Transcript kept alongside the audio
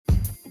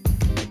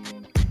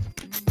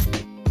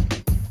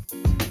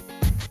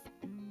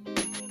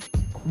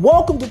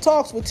Welcome to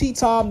Talks with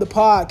T-Tom, the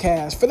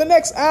podcast. For the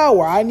next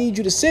hour, I need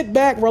you to sit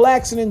back,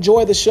 relax, and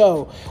enjoy the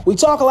show. We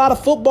talk a lot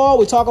of football,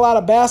 we talk a lot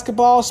of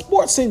basketball,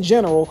 sports in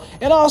general,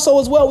 and also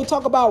as well, we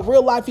talk about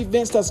real-life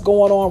events that's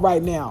going on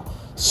right now.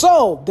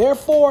 So,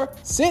 therefore,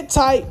 sit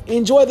tight,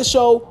 enjoy the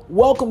show.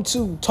 Welcome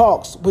to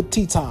Talks with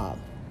T-Tom.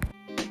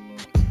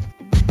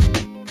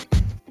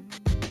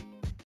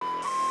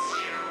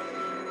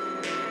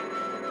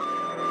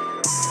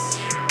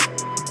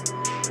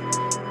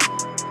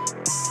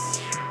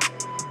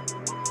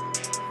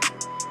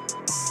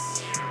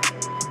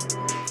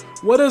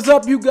 What is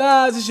up, you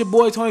guys? It's your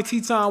boy Tony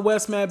T-Tom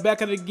West, man,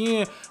 back at it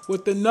again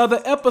with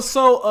another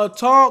episode of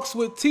Talks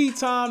with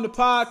T-Tom, the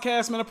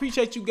podcast, man. I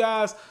appreciate you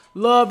guys'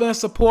 love and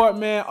support,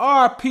 man.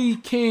 R.P.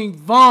 King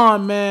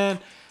Von, man.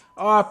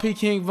 R.P.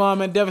 King Von,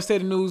 man.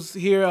 Devastating news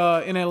here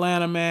in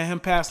Atlanta, man. Him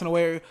passing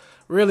away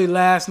really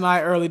last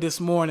night, early this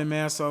morning,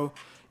 man. So,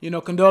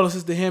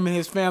 condolences to him and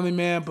his family,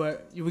 man.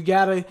 But we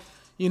gotta,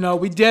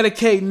 we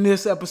dedicating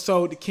this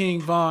episode to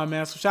King Von,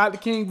 man. So shout out to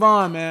King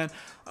Von, man.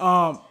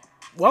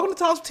 Welcome to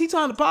Talks with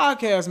T-Tom, the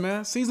podcast,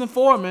 man. Season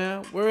 4,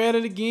 man. We're at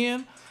it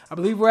again. I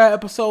believe we're at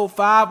episode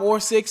 5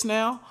 or 6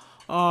 now.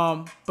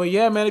 But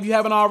yeah, man, if you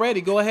haven't already,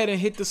 go ahead and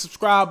hit the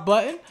subscribe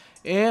button.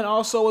 And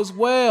also as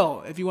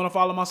well, if you want to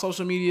follow my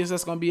social medias,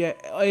 that's going to be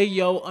at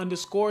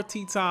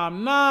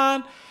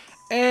ayo_T-Tom9.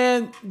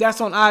 And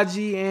that's on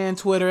IG and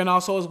Twitter. And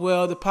also as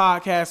well, the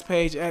podcast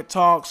page at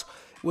Talks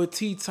with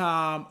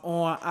T-Tom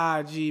on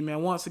IG,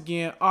 man. Once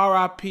again,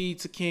 RIP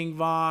to King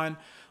Von.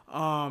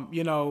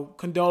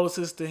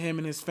 Condolences to him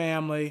and his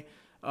family.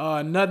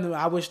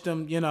 I wish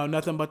them,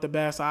 nothing but the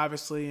best,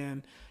 obviously.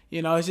 And,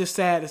 it's just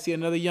sad to see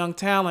another young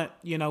talent.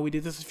 We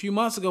did this a few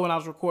months ago when I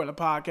was recording a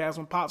podcast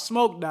when Pop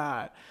Smoke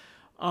died.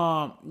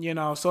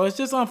 So it's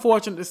just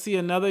unfortunate to see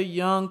another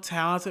young,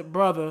 talented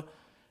brother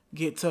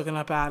get taken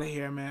up out of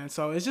here, man.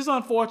 So it's just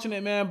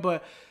unfortunate, man.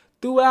 But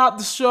throughout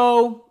the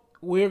show,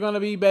 we're going to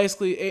be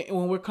basically,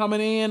 when we're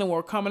coming in and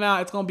we're coming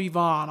out, it's going to be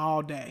Von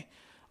all day.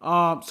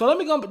 So let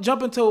me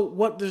jump into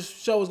what this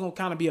show is going to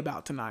kind of be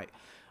about tonight.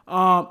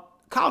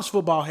 College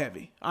football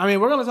heavy. I mean,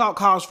 we're going to talk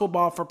college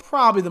football for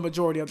probably the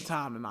majority of the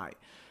time tonight.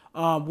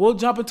 We'll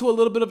jump into a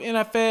little bit of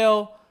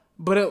NFL,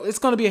 but it's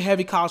going to be a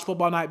heavy college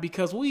football night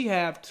because we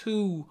have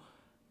two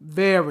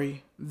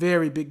very,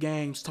 very big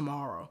games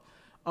tomorrow.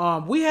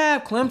 We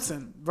have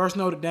Clemson versus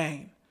Notre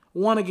Dame,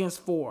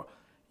 1-4.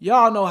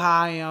 Y'all know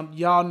how I am.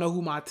 Y'all know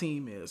who my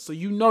team is. So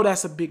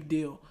that's a big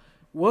deal.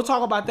 We'll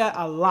talk about that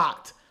a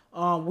lot.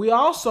 We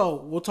also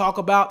will talk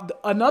about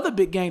another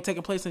big game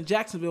taking place in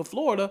Jacksonville,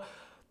 Florida.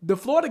 The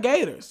Florida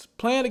Gators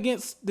playing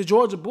against the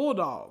Georgia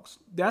Bulldogs.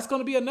 That's going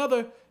to be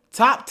another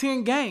top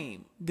 10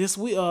 game this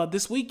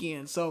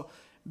weekend. So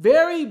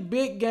very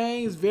big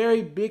games,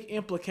 very big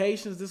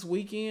implications this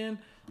weekend.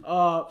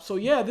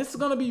 This is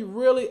going to be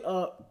really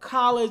a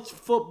college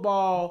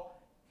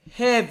football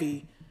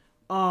heavy.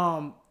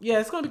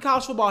 It's going to be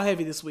college football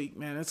heavy this week,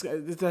 man.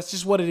 That's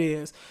just what it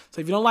is.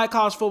 So if you don't like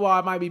college football,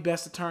 it might be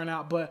best to turn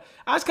out. But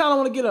I just kind of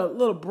want to get a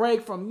little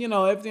break from,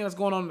 everything that's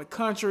going on in the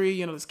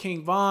country, this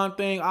King Von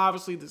thing,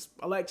 obviously this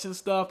election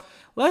stuff.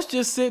 Let's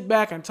just sit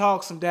back and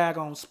talk some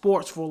daggone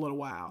sports for a little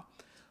while.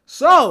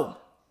 So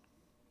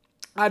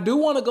I do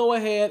want to go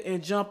ahead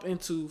and jump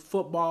into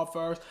football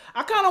first.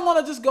 I kind of want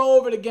to just go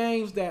over the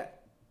games that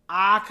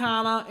I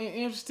kind of am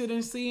interested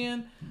in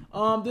seeing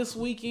this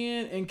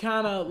weekend and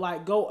kind of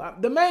like go.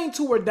 The main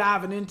two we're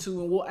diving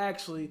into and we'll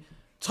actually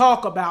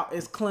talk about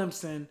is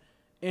Clemson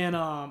and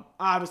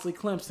obviously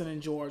Clemson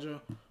and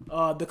Georgia.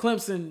 The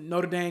Clemson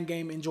Notre Dame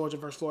game in Georgia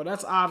versus Florida.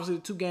 That's obviously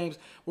the two games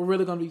we're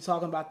really going to be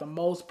talking about the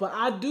most. But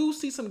I do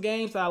see some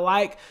games that I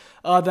like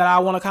that I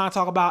want to kind of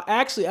talk about.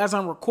 Actually, as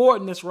I'm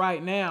recording this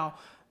right now,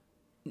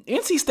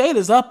 NC State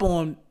is up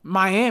on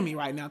Miami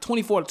right now,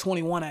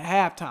 24-21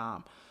 at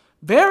halftime.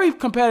 Very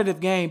competitive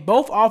game.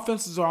 Both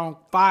offenses are on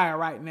fire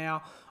right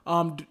now.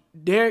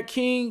 Derek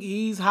King,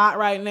 he's hot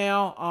right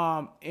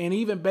now. And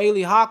even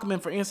Bailey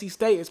Hockman for NC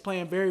State is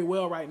playing very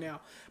well right now.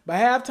 By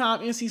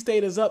halftime, NC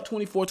State is up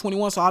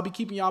 24-21, so I'll be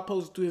keeping y'all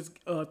posted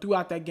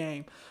throughout that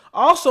game.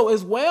 Also,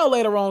 as well,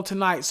 later on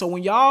tonight, so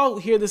when y'all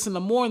hear this in the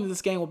morning,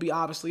 this game will be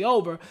obviously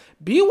over.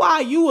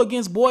 BYU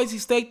against Boise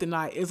State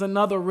tonight is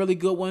another really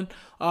good one.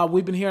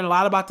 We've been hearing a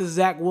lot about the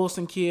Zach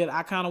Wilson kid.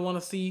 I kind of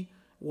want to see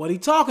what he's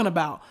talking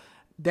about.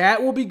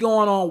 That will be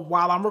going on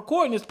while I'm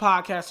recording this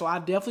podcast, so I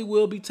definitely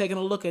will be taking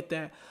a look at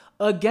that.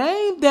 A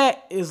game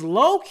that is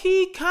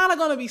low-key kind of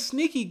going to be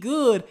sneaky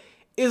good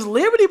is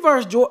Liberty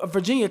versus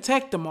Virginia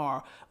Tech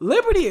tomorrow.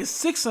 Liberty is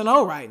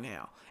 6-0 right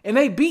now, and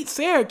they beat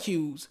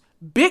Syracuse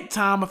big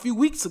time a few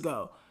weeks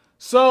ago.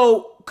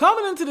 So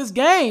coming into this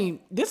game,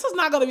 this is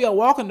not going to be a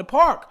walk in the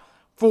park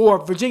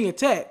for Virginia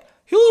Tech.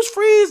 Hughes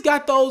Freeze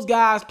got those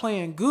guys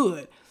playing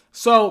good.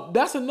 So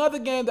that's another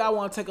game that I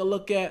want to take a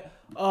look at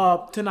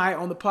tonight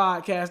on the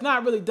podcast.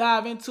 Not really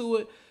dive into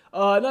it.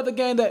 Another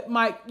game that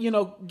might,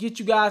 get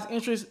you guys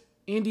interest.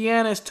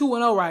 Indiana is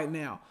 2-0 right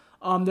now.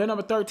 They're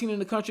number 13 in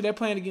the country. They're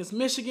playing against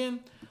Michigan.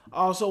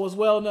 Also, as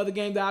well, another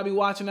game that I'll be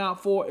watching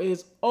out for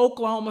is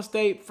Oklahoma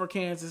State for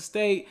Kansas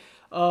State.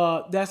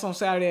 That's on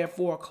Saturday at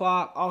 4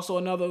 o'clock. Also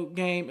another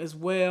game as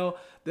well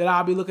that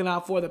I'll be looking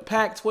out for. The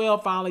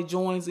Pac-12 finally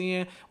joins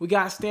in. We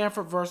got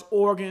Stanford versus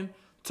Oregon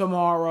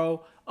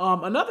tomorrow.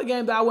 Another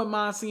game that I wouldn't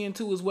mind seeing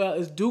too as well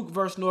is Duke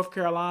versus North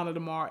Carolina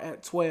tomorrow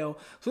at 12.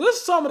 So this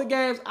is some of the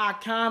games I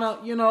kind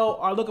of,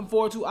 are looking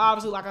forward to.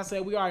 Obviously, like I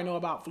said, we already know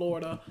about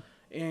Florida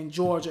and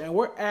Georgia, and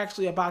we're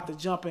actually about to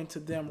jump into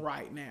them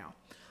right now.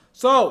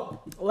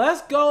 So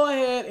let's go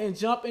ahead and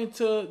jump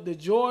into the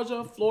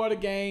Georgia-Florida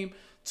game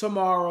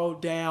tomorrow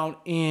down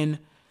in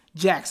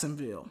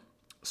Jacksonville.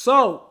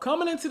 So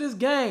coming into this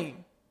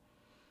game,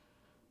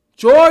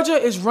 Georgia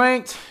is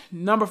ranked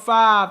number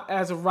 5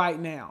 as of right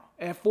now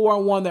at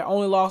 4-1. Their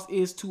only loss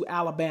is to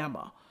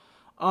Alabama.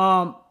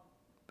 Florida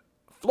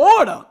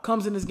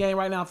comes in this game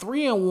right now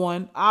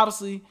 3-1.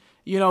 Obviously,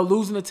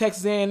 losing to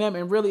Texas A&M,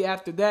 and really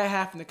after that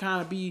having to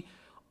kind of be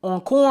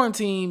on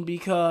quarantine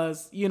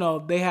because,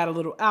 they had a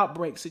little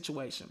outbreak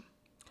situation.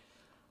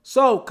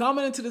 So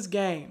coming into this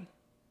game,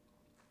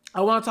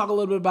 I want to talk a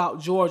little bit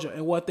about Georgia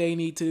and what they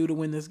need to do to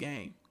win this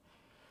game.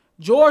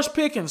 George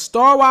Pickens,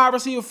 star wide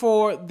receiver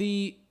for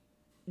the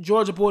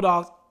Georgia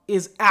Bulldogs,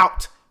 is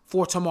out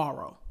for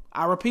tomorrow.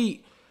 I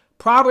repeat,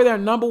 probably their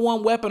number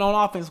one weapon on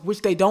offense,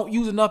 which they don't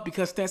use enough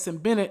because Stetson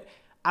Bennett,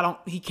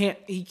 he can't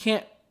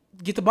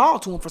get the ball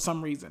to him for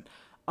some reason.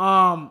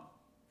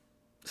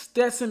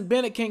 Stetson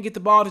Bennett can't get the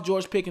ball to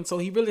George Pickens, so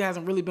he really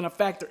hasn't really been a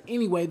factor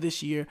anyway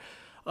this year.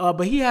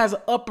 But he has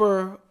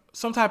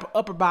some type of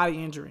upper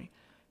body injury.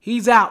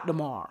 He's out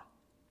tomorrow.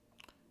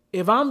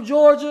 If I'm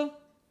Georgia,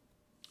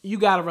 you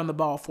got to run the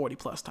ball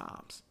 40-plus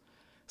times.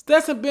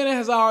 Stetson Bennett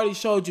has already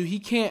showed you he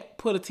can't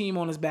put a team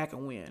on his back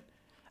and win.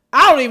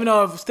 I don't even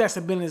know if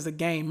Stetson Bennett is a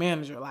game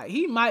manager. Like,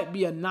 he might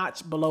be a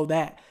notch below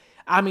that.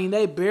 I mean,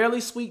 they barely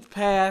squeaked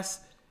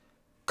past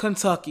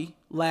Kentucky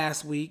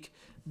last week.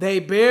 They're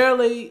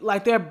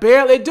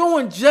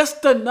doing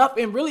just enough,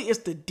 and really it's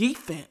the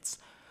defense.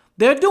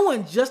 They're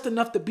doing just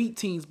enough to beat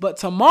teams. But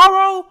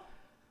tomorrow,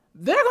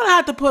 they're going to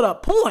have to put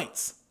up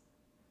points.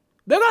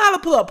 They're going to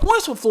have to put up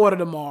points for Florida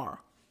tomorrow.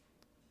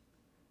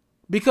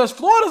 Because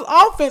Florida's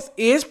offense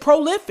is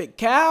prolific.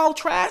 Cal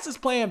Trask is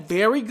playing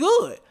very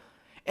good.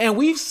 And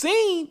we've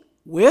seen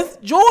with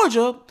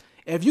Georgia,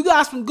 if you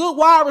got some good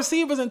wide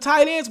receivers and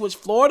tight ends, which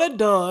Florida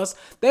does,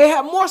 they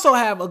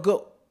have a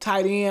good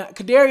tight end.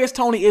 Kadarius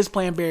Toney is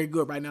playing very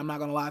good right now. I'm not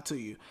going to lie to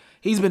you.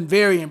 He's been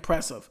very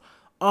impressive.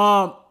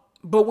 But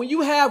when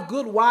you have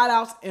good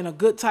wideouts and a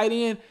good tight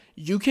end,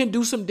 you can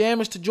do some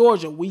damage to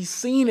Georgia. We've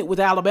seen it with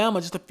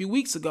Alabama just a few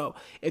weeks ago.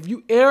 If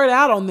you air it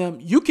out on them,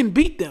 you can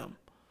beat them.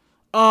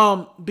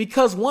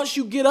 Because once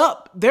you get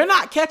up, they're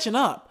not catching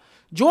up.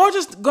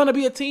 Georgia's going to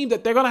be a team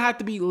that they're going to have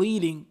to be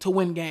leading to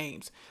win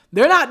games.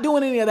 They're not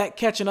doing any of that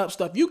catching up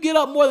stuff. You get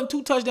up more than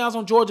 2 touchdowns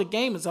on Georgia,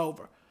 game is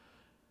over.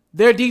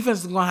 Their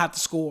defense is going to have to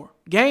score.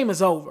 Game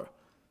is over.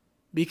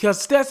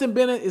 Because Stetson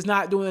Bennett is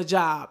not doing the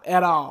job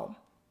at all.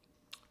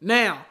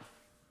 Now,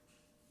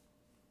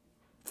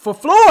 for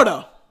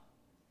Florida,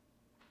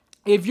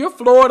 if you're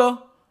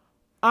Florida,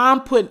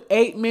 I'm putting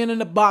 8 men in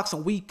the box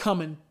and we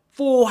coming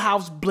full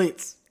house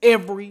blitz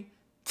every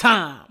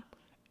time.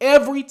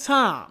 Every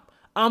time.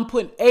 I'm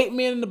putting 8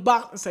 men in the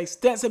box and say,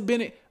 Stetson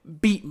Bennett,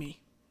 beat me.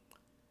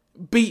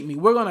 Beat me.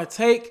 We're going to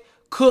take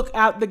Cook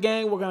out the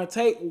game. We're going to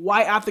take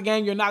White out the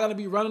game. You're not going to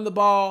be running the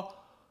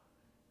ball.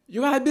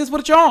 You're going to have this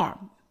with your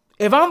arm.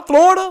 If I'm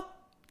Florida,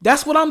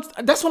 that's what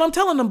I'm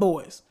telling them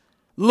boys.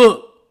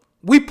 Look,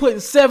 we putting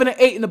 7 and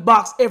 8 in the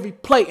box every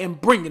play and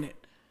bringing it.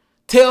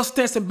 Tell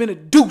Stetson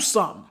Bennett, do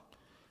something.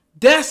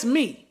 That's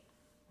me.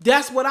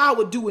 That's what I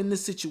would do in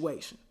this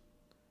situation.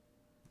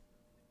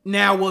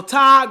 Now, will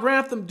Todd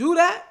Grantham do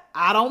that?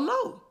 I don't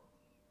know.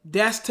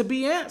 That's to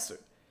be answered.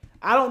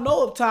 I don't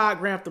know if Todd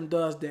Grantham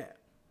does that.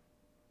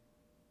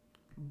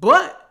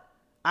 But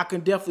I can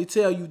definitely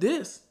tell you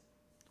this.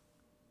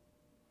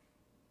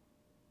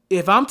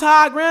 If I'm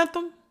Todd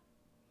Grantham,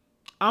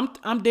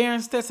 I'm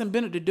daring Stetson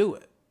Bennett to do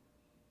it.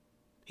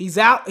 He's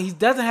out. He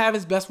doesn't have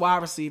his best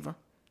wide receiver.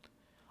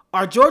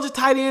 Are Georgia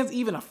tight ends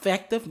even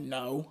effective?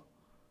 No.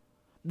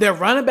 Their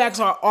running backs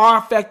are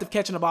effective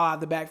catching the ball out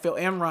of the backfield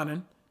and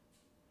running.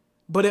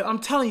 But I'm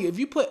telling you, if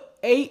you put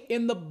 8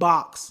 in the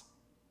box,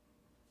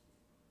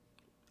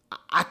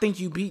 I think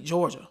you beat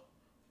Georgia.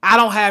 I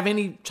don't have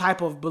any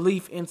type of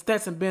belief in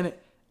Stetson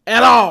Bennett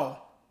at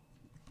all.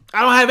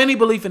 I don't have any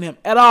belief in him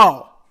at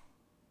all.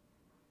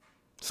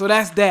 So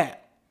that's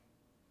that.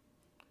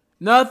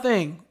 Another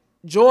thing,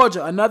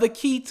 Georgia, another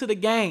key to the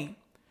game.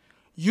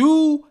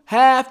 You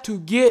have to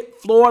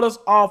get Florida's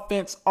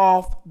offense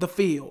off the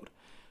field.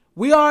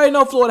 We already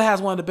know Florida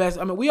has one of the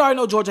best. We already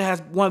know Georgia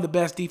has one of the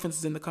best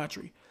defenses in the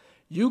country.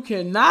 You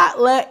cannot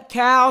let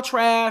Cal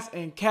Trask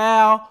and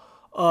Cal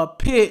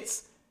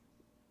Pitts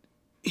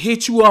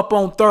hit you up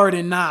on 3rd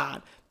and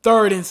 9,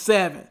 3rd and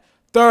 7,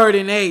 3rd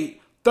and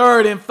 8,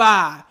 3rd and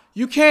 5.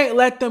 You can't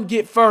let them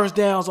get first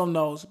downs on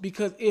those,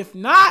 because if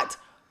not,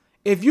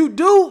 if you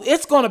do,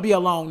 it's going to be a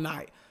long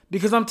night.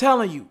 Because I'm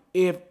telling you,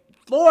 if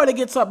Florida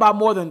gets up by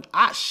more than,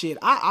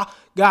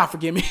 God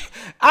forgive me,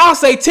 I'll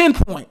say 10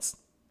 points.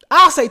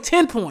 I'll say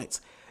 10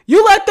 points.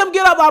 You let them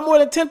get up by more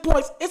than 10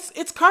 points,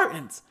 it's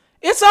curtains.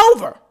 It's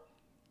over.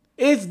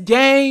 It's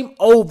game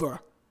over.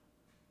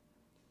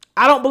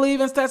 I don't believe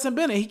in Stetson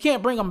Bennett. He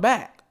can't bring them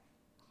back.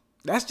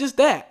 That's just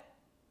that.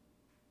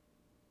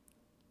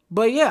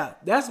 But yeah,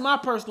 that's my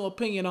personal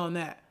opinion on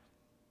that.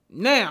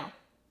 Now,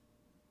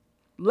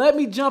 let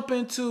me jump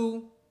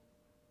into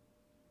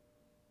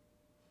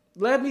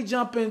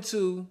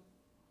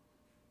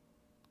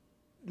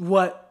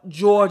what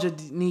Georgia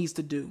needs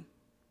to do.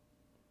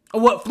 Or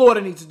what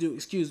Florida needs to do,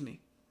 excuse me.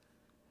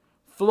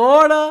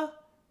 Florida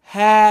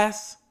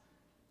has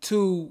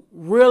to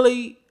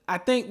really, I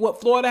think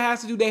what Florida has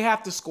to do, they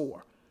have to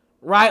score.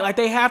 Right? Like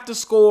they have to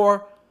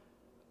score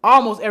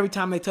almost every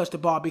time they touch the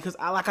ball because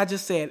like I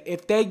just said,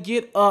 if they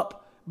get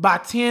up by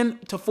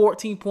 10 to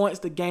 14 points,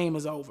 the game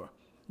is over.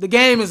 The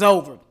game is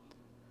over.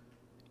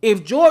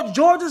 If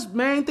Georgia's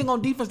main thing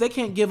on defense, they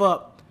can't give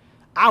up,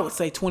 I would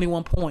say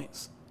 21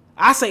 points.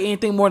 I say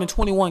anything more than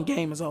 21,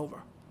 game is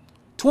over.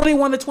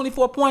 21 to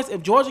 24 points,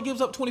 if Georgia gives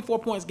up 24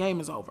 points, game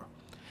is over.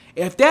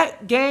 If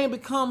that game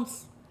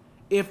becomes,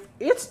 if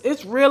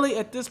it's really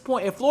at this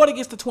point, if Florida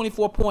gets to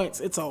 24 points,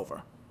 it's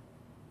over.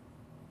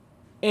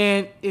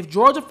 And if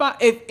Georgia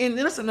and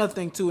that's another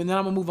thing too, and then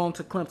I'm gonna move on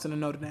to Clemson and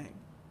Notre Dame.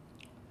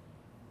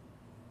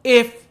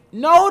 If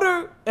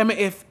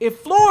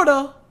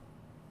Florida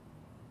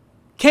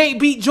can't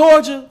beat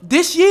Georgia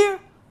this year,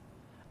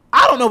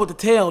 I don't know what to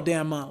tell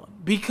Dan Mullen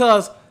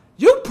because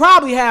you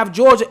probably have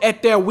Georgia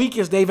at their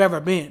weakest they've ever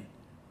been.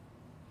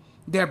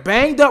 They're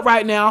banged up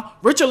right now.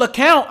 Richard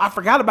LeCounte, I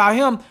forgot about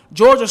him.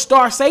 Georgia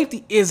star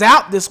safety is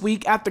out this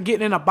week after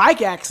getting in a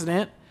bike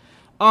accident.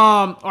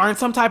 Or in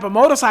some type of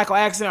motorcycle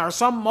accident or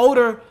some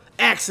motor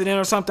accident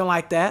or something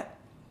like that.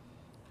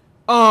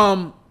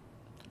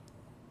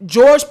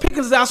 George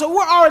Pickens is out. So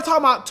we're already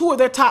talking about 2 of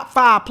their top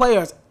 5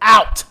 players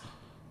out.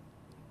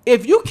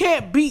 If you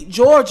can't beat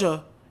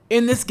Georgia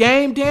in this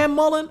game, Dan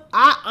Mullen,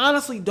 I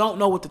honestly don't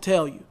know what to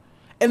tell you.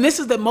 And this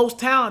is the most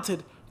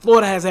talented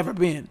Florida has ever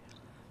been.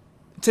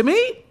 To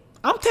me,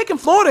 I'm taking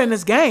Florida in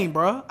this game,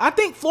 bro. I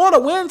think Florida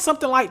wins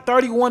something like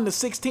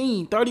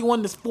 31-16,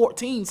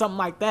 31-14, something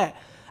like that.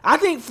 I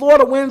think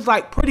Florida wins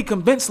like pretty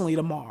convincingly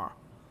tomorrow.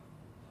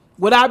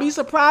 Would I be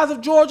surprised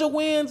if Georgia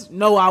wins?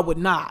 No, I would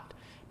not.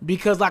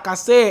 Because like I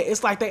said,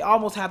 it's like they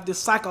almost have this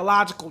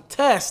psychological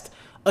test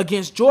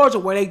against Georgia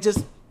where they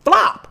just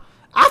flop.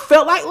 I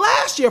felt like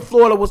last year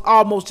Florida was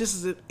almost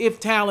just as if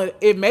talented,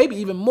 if maybe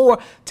even more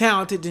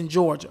talented than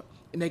Georgia.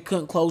 And they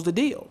couldn't close the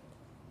deal.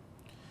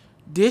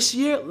 This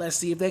year, let's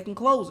see if they can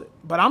close it.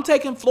 But I'm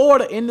taking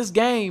Florida in this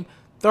game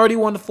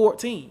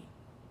 31-14.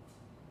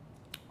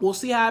 We'll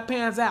see how it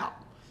pans out.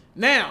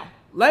 Now,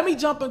 let me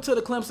jump into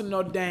the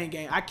Clemson-Notre Dame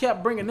game. I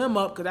kept bringing them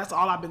up because that's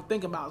all I've been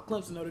thinking about,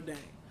 Clemson-Notre Dame.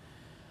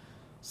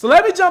 So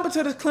let me jump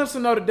into the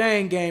Clemson-Notre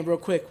Dame game real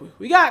quick.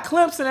 We got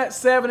Clemson at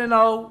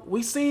 7-0.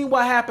 We seen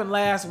what happened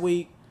last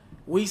week.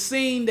 We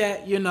seen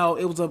that,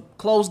 it was a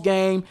close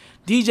game.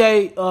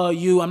 DJ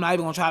I'm not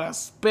even going to try to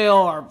spell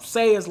or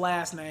say his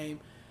last name,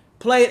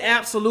 played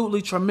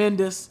absolutely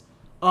tremendous.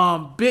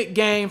 Big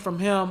game from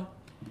him.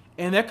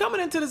 And they're coming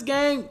into this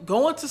game,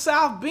 going to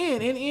South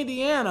Bend in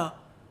Indiana,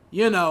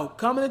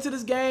 coming into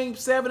this game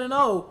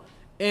 7-0.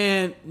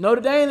 And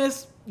Notre Dame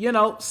is,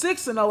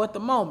 6-0 at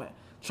the moment.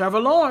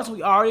 Trevor Lawrence,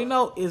 we already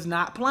know, is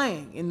not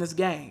playing in this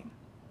game.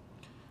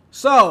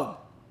 So,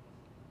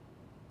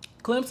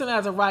 Clemson,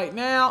 as of right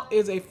now,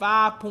 is a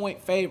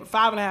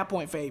 5.5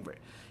 point favorite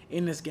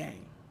in this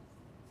game.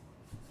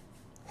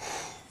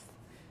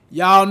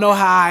 Y'all know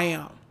how I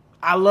am.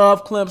 I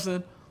love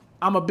Clemson.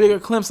 I'm a bigger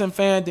Clemson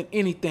fan than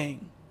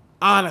anything.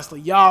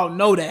 Honestly, y'all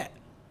know that.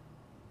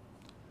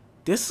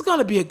 This is going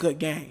to be a good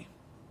game.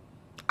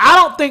 I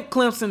don't think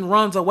Clemson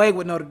runs away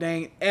with Notre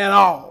Dame at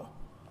all.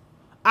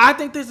 I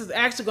think this is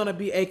actually going to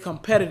be a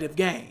competitive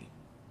game.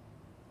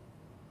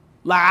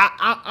 Like,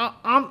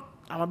 I'm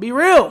going to be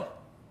real.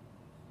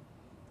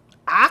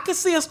 I could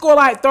see a score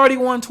like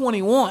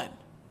 31-21.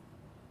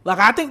 Like,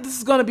 I think this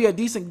is going to be a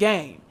decent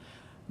game.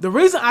 The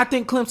reason I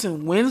think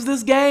Clemson wins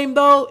this game,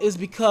 though, is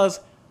because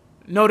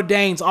Notre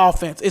Dame's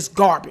offense is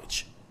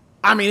garbage.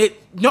 I mean,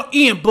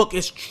 Ian Book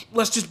is,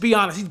 let's just be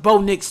honest, he's Bo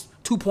Nix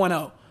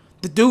 2.0.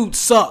 The dude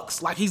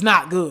sucks. Like, he's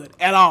not good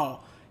at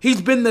all.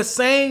 He's been the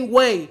same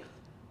way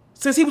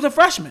since he was a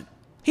freshman.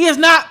 He has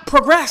not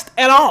progressed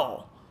at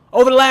all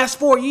over the last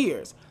 4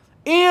 years.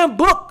 Ian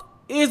Book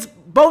is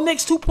Bo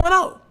Nix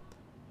 2.0.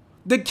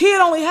 The kid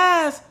only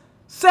has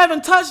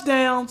 7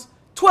 touchdowns,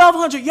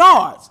 1,200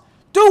 yards.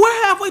 Dude,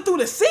 we're halfway through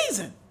the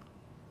season.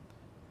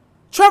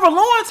 Trevor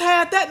Lawrence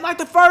had that in like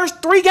the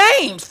first 4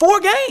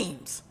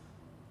 games.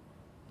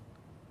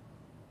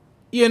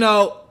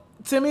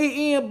 To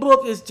me, Ian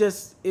Book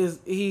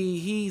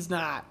he's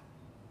not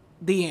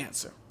the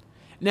answer.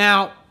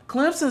 Now,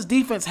 Clemson's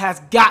defense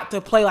has got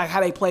to play like how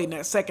they played in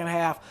that second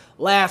half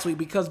last week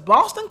because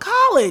Boston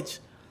College,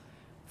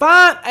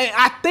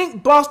 I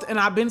think Boston, and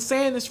I've been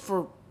saying this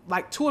for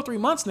like 2 or 3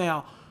 months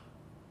now,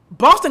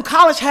 Boston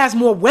College has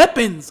more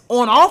weapons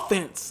on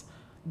offense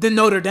than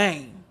Notre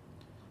Dame.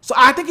 So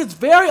I think it's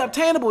very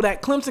obtainable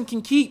that Clemson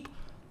can keep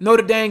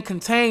Notre Dame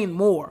contained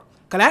more.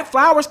 Because that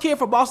Flowers kid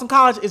for Boston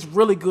College is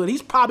really good.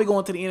 He's probably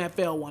going to the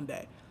NFL one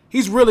day.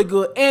 He's really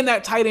good. And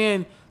that tight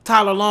end,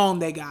 Tyler Long,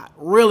 they got.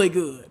 Really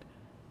good.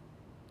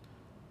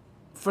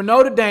 For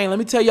Notre Dame, let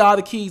me tell y'all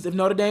the keys. If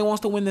Notre Dame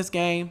wants to win this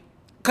game,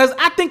 because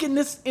I think in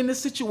this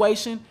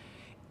situation,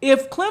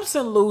 if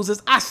Clemson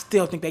loses, I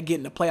still think they get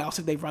in the playoffs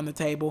if they run the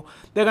table.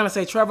 They're going to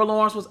say Trevor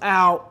Lawrence was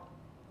out,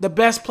 the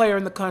best player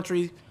in the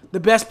country, the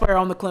best player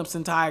on the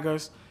Clemson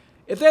Tigers.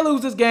 If they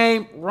lose this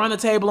game, run the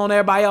table on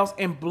everybody else,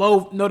 and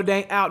blow Notre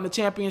Dame out in the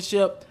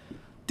championship,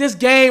 this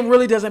game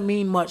really doesn't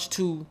mean much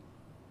to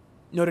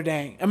Notre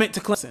Dame. I mean, to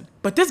Clemson.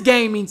 But this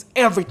game means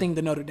everything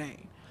to Notre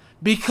Dame.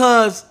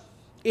 Because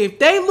if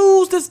they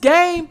lose this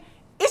game,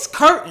 it's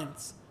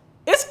curtains.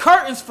 It's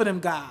curtains for them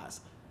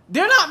guys.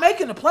 They're not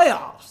making the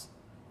playoffs.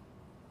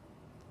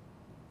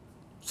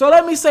 So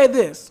let me say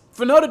this.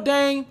 For Notre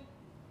Dame,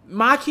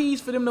 my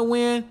keys for them to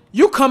win,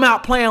 you come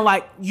out playing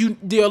like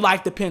your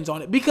life depends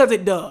on it. Because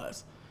it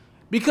does.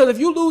 Because if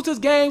you lose this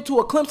game to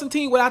a Clemson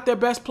team without their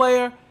best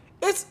player,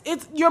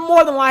 you're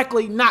more than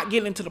likely not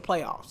getting into the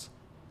playoffs.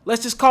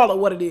 Let's just call it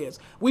what it is.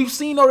 We've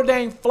seen Notre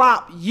Dame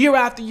flop year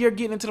after year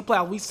getting into the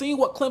playoffs. We've seen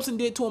what Clemson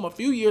did to them a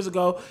few years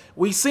ago.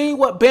 We've seen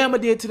what Bama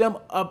did to them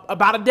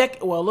about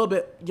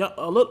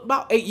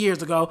about 8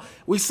 years ago.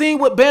 We've seen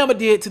what Bama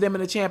did to them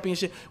in the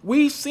championship.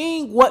 We've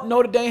seen what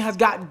Notre Dame has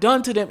got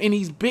done to them in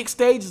these big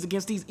stages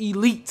against these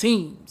elite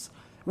teams.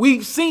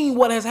 We've seen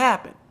what has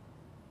happened.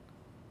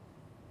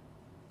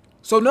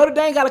 So Notre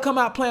Dame got to come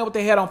out playing with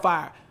their head on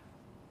fire.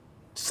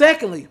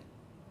 Secondly,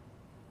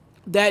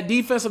 that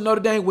defense of Notre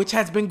Dame, which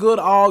has been good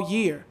all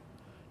year,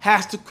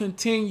 has to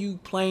continue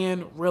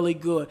playing really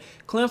good.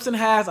 Clemson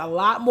has a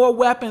lot more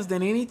weapons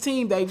than any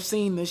team they've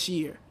seen this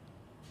year,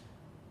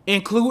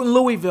 including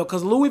Louisville,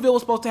 because Louisville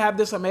was supposed to have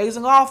this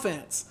amazing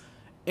offense,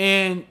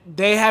 and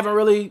they haven't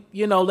really,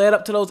 led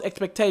up to those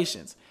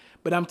expectations.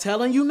 But I'm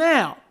telling you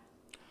now,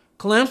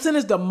 Clemson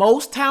is the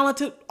most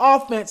talented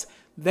offense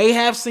they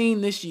have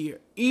seen this year,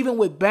 even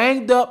with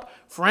banged up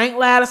Frank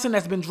Ladison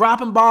that's been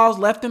dropping balls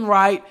left and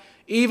right,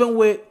 even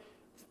with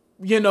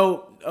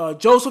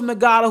Joseph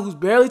Nagata, who's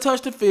barely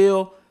touched the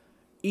field.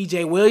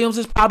 E.J. Williams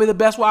is probably the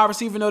best wide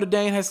receiver Notre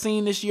Dame has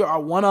seen this year, or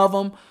one of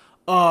them.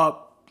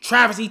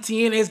 Travis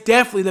Etienne is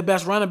definitely the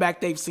best running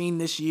back they've seen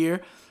this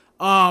year.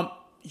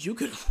 You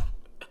could,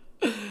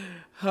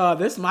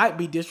 this might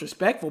be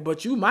disrespectful,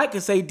 but you might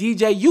could say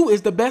DJU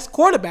is the best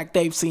quarterback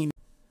they've seen.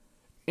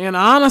 And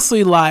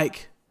honestly,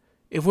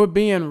 if we're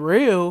being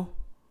real,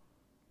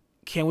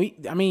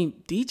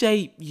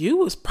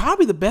 DJU is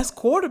probably the best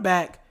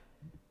quarterback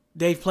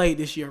they've played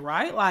this year,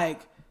 right?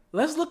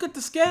 Let's look at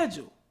the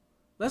schedule.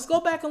 Let's go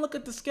back and look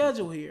at the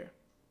schedule here.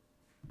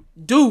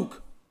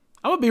 Duke,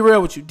 I'm going to be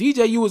real with you.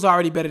 DJU is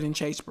already better than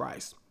Chase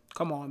Bryce.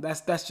 Come on,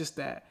 that's just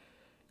that.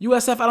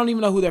 USF, I don't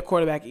even know who their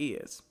quarterback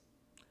is.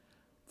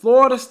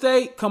 Florida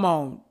State, come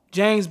on.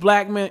 James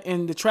Blackman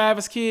and the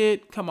Travis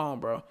kid, come on,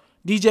 bro.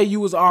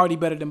 DJU is already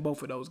better than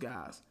both of those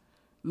guys.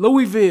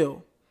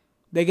 Louisville,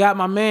 they got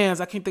my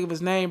mans. I can't think of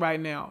his name right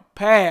now.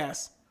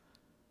 Pass.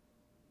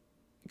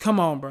 Come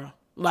on, bro.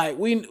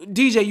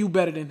 DJU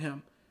better than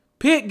him.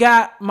 Pitt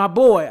got my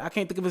boy. I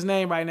can't think of his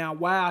name right now.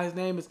 Wow, his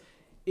name what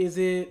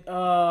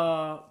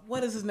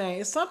is his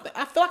name? It's something.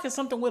 I feel like it's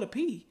something with a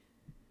P.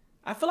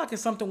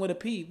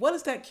 What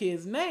is that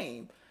kid's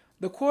name?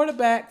 The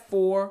quarterback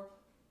for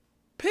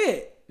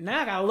Pitt.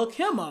 Now I gotta look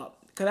him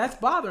up because that's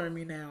bothering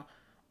me now.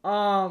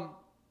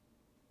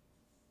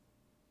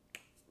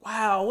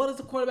 Wow, what is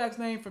the quarterback's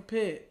name for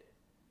Pitt?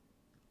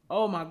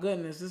 Oh my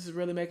goodness, this is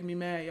really making me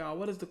mad, y'all.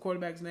 What is the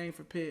quarterback's name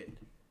for Pitt?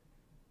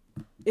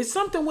 It's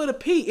something with a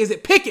P. Is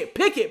it Pickett?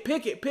 Pickett.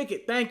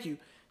 Thank you.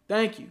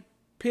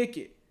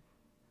 Pickett.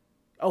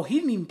 Oh, he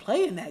didn't even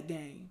play in that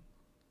game.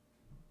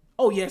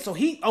 Oh yeah, so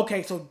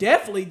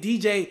definitely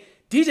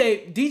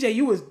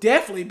DJU is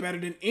definitely better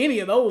than any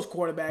of those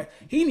quarterbacks.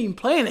 He didn't even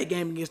play in that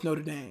game against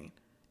Notre Dame,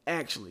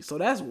 actually. So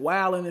that's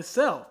wild in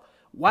itself.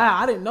 Wow,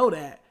 I didn't know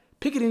that.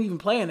 Pickett didn't even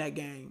play in that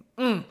game.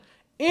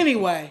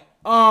 Anyway,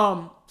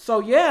 so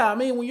yeah,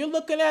 when you're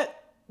looking at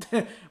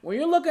it,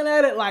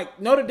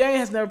 Notre Dame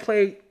has never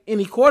played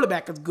any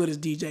quarterback as good as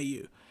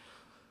DJU.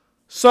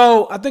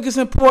 So I think it's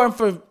important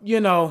for,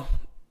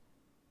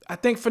 I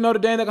think for Notre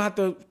Dame, they're going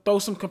to have to throw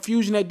some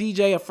confusion at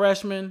DJ, a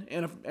freshman,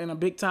 in a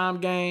big-time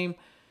game.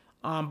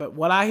 But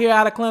what I hear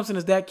out of Clemson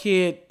is that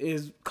kid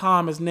is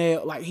calm as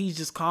nail. He's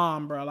just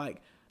calm, bro.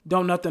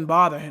 Don't nothing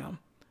bother him.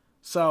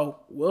 So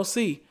we'll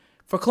see.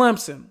 For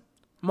Clemson,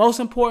 most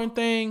important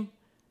thing,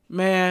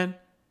 man,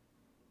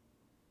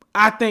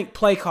 I think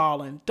play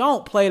calling.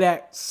 Don't play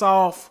that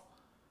soft,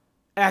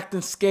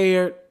 acting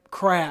scared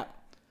crap.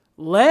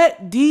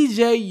 Let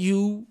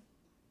DJU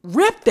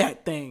rip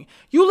that thing.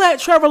 You let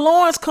Trevor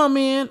Lawrence come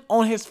in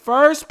on his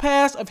first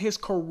pass of his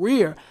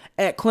career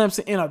at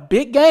Clemson in a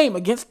big game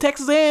against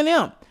Texas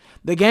A&M.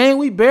 The game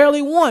we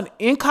barely won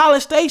in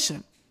College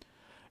Station.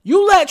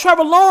 You let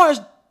Trevor Lawrence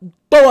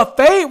throw a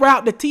fade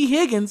route to T.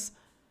 Higgins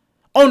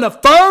on the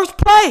first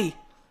play,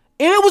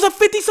 and it was a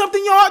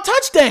 50-something yard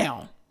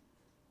touchdown.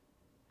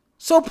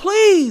 So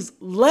please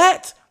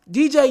let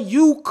DJ,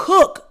 you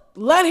cook.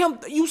 Let him.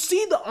 You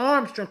see the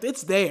arm strength.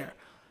 It's there.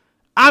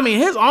 I mean,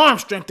 his arm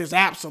strength is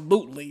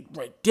absolutely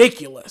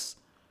ridiculous.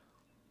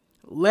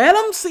 Let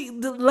him see.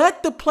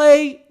 Let the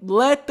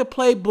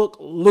playbook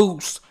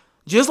loose.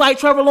 Just like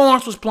Trevor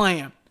Lawrence was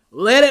playing.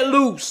 Let it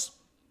loose.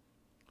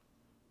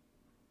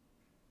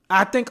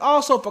 I think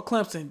also for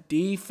Clemson,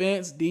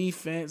 defense.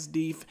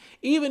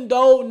 Even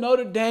though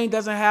Notre Dame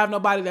doesn't have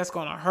nobody that's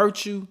going to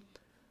hurt you,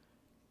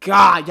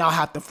 God, y'all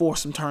have to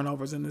force some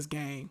turnovers in this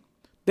game.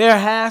 There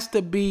has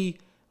to be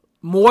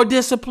more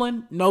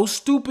discipline. No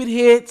stupid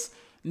hits.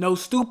 No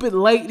stupid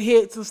late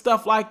hits and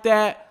stuff like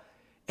that.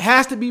 It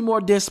has to be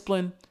more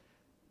discipline.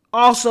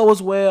 Also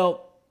as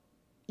well,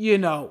 you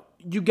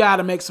got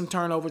to make some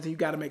turnovers and you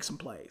got to make some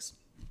plays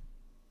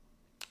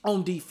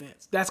on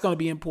defense. That's going to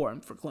be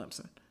important for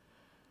Clemson.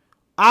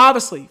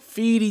 Obviously,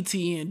 feed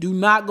ETN. Do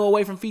not go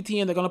away from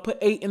ETN. They're going to put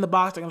 8 in the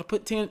box. They're going to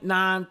put 10,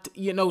 9,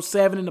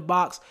 7 in the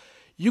box.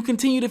 You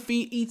continue to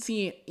feed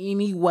ETN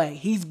anyway.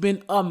 He's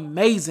been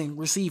amazing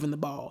receiving the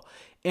ball.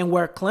 And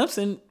where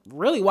Clemson,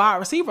 really wide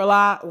receiver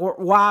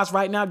wise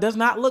right now, does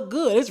not look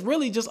good. It's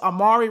really just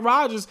Amari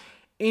Rodgers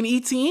and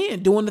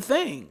ETN doing the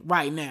thing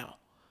right now.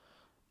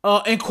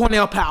 And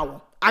Cornell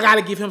Powell. I got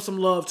to give him some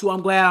love, too.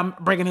 I'm glad I'm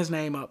bringing his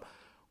name up.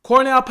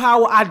 Cornell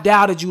Powell, I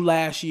doubted you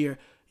last year.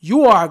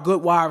 You are a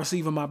good wide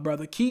receiver, my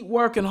brother. Keep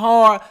working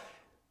hard.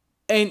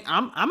 And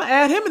I'm going to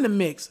add him in the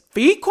mix.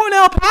 Feed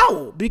Cornell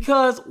Powell,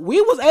 because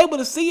we was able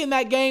to see in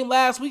that game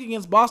last week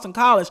against Boston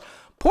College,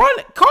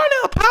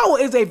 Cornell Powell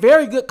is a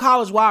very good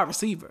college wide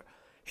receiver.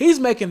 He's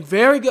making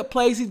very good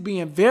plays. He's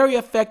being very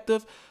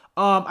effective.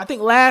 I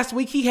think last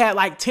week he had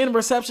like 10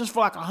 receptions for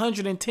like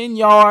 110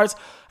 yards.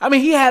 I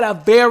mean, he had a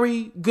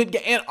very good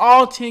game. And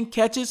all 10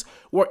 catches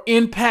were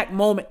impact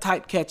moment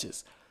type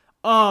catches.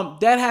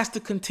 That has to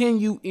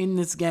continue in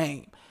this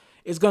game.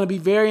 It's going to be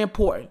very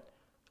important.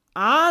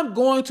 I'm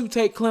going to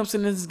take Clemson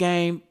in this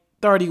game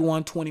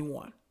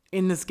 31-21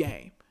 in this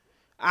game.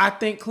 I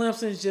think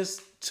Clemson's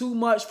just too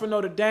much for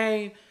Notre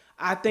Dame.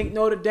 I think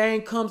Notre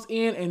Dame comes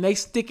in and they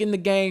stick in the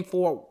game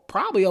for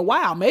probably a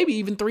while, maybe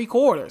even 3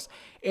 quarters.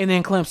 And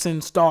then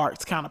Clemson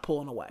starts kind of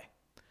pulling away.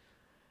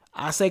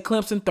 I say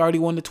Clemson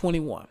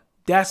 31-21.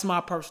 That's my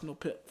personal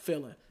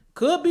feeling.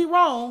 Could be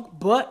wrong,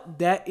 but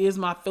that is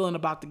my feeling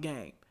about the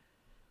game.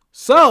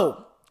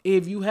 So,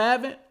 if you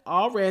haven't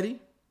already,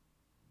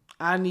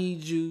 I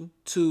need you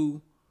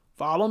to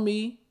follow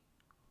me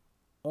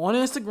on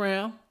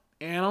Instagram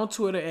and on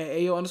Twitter at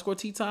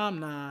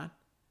AO_TTime9.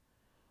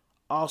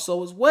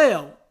 Also, as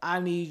well, I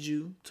need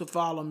you to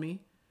follow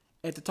me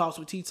at the Talks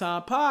with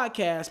T-Time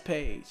podcast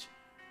page.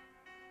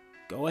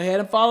 Go ahead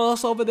and follow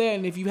us over there.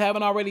 And if you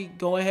haven't already,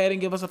 go ahead and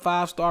give us a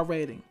 5-star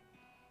rating.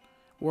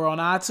 We're on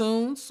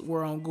iTunes.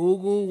 We're on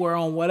Google. We're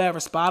on whatever,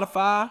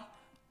 Spotify,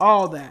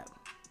 all that.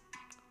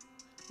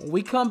 When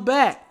we come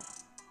back,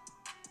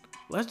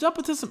 let's jump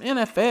into some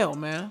NFL,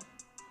 man.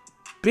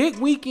 Big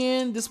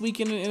weekend this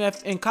weekend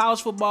in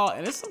college football,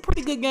 and there's some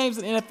pretty good games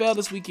in NFL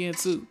this weekend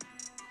too.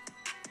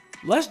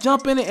 Let's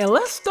jump in it and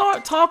let's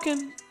start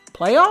talking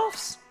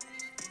playoffs.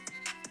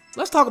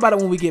 Let's talk about it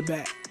when we get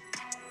back.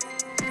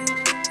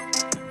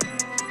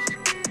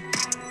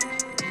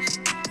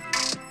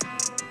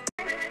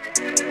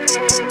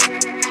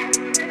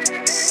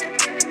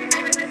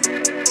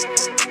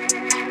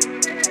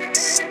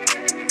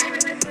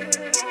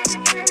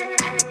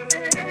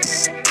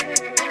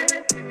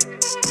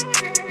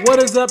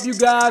 What is up, you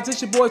guys?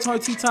 It's your boy Tony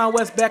T-Time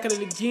West back at it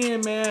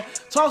again, man.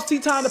 Talks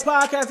T-Time, the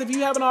podcast. If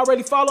you haven't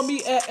already, follow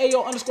me at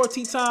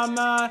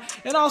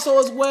AO_TTime9. And also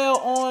as well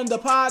on the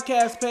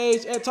podcast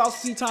page at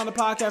Talks T-Time, the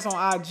podcast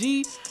on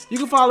IG. You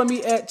can follow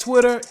me at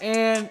Twitter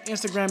and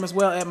Instagram as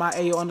well at my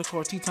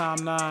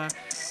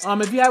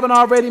AO_TTime9. If you haven't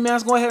already, man,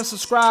 let's go ahead and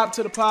subscribe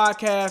to the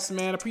podcast,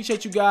 man.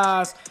 Appreciate you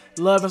guys'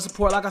 love and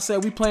support. Like I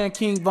said, we playing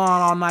King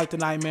Von all night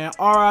tonight, man.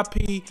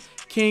 R.I.P.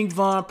 King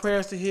Von.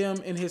 Prayers to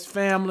him and his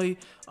family.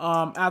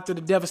 After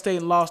the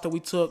devastating loss that we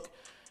took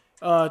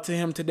to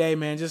him today,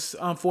 man. Just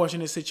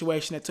unfortunate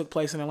situation that took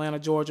place in Atlanta,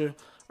 Georgia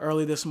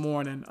early this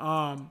morning.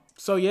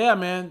 So, yeah,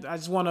 man, I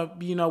just want to,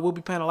 we'll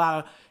be playing a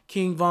lot of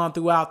King Von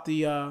throughout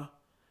the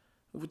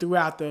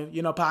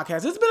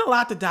podcast. It's been a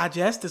lot to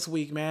digest this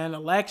week, man.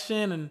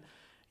 Election and,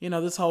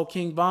 this whole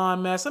King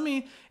Von mess. I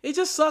mean, it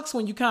just sucks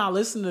when you kind of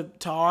listen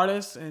to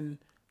artists and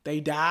they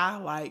die,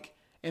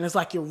 and it's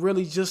like you're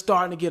really just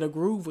starting to get a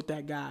groove with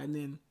that guy and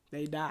then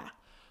they die.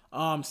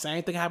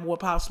 Same thing happened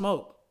with Pop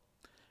Smoke.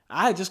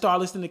 I had just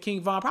started listening to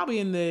King Von probably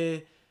in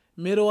the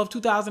middle of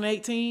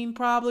 2018,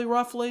 probably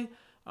roughly.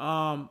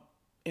 And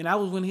that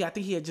was when I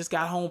think he had just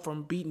got home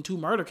from beating 2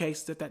 murder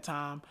cases at that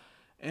time.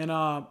 And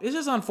it's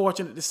just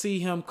unfortunate to see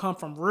him come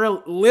from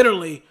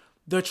literally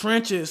the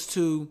trenches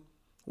to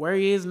where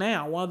he is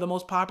now, one of the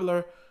most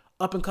popular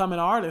up and coming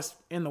artists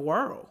in the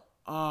world.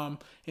 And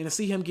to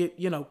see him get,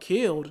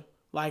 killed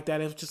like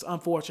that, it's just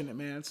unfortunate,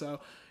 man.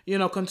 So,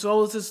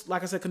 condolences,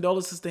 like I said,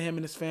 condolences to him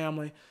and his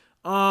family.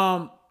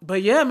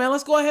 But yeah, man,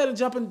 let's go ahead and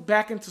jump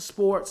back into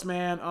sports,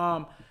 man.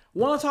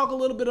 Want to talk a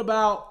little bit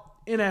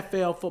about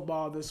NFL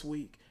football this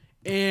week.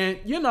 And,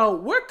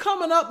 we're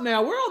coming up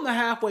now. We're on the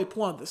halfway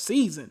point of the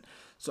season.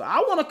 So I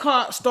want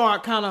to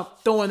start kind of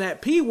throwing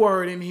that P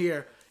word in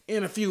here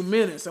in a few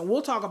minutes. And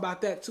we'll talk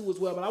about that too as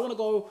well. But I want to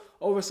go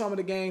over some of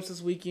the games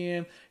this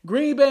weekend.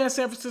 Green Bay and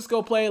San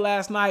Francisco played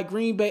last night.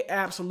 Green Bay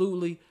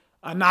absolutely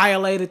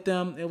annihilated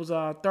them. It was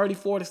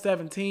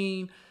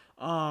 34-17.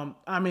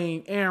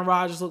 Aaron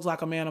Rodgers looks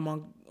like a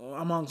man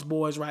amongst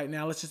boys right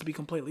now. Let's just be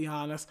completely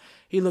honest.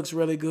 He looks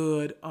really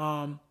good.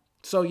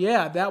 So,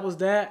 yeah, that was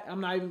that.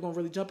 I'm not even going to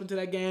really jump into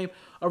that game.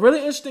 A really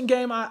interesting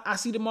game I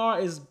see tomorrow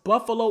is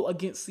Buffalo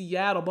against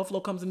Seattle. Buffalo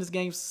comes in this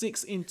game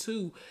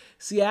 6-2.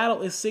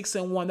 Seattle is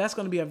 6-1. That's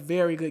going to be a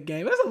very good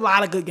game. There's a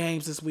lot of good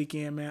games this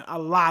weekend, man. A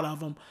lot of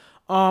them.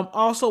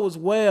 Also, as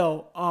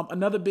well,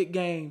 another big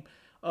game.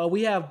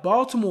 We have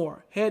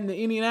Baltimore heading to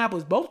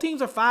Indianapolis. Both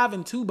teams are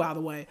 5-2, by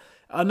the way.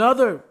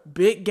 Another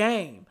big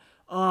game.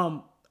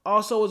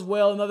 Also, as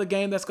well, another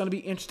game that's going to be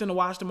interesting to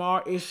watch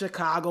tomorrow is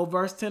Chicago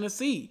versus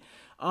Tennessee.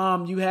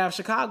 You have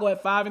Chicago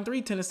at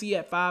 5-3, Tennessee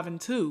at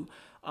 5-2.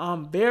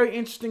 Very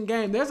interesting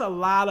game. There's a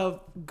lot of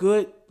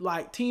good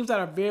teams that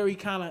are very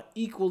kind of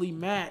equally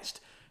matched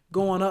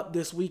going up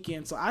this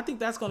weekend. So I think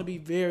that's going to be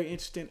very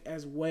interesting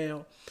as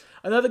well.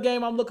 Another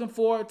game I'm looking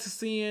forward to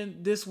seeing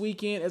this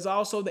weekend is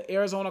also the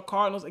Arizona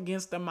Cardinals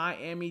against the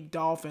Miami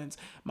Dolphins.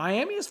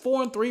 Miami is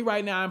 4-3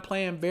 right now and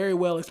playing very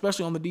well,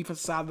 especially on the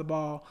defensive side of the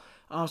ball.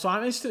 So I'm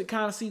interested to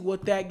kind of see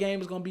what that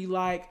game is going to be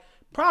like.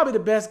 Probably the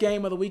best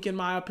game of the week, in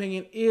my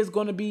opinion, is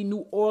going to be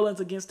New Orleans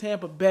against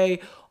Tampa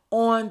Bay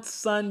on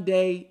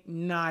Sunday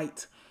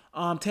night.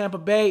 Tampa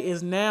Bay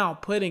is now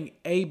putting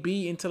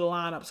AB into the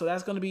lineup, so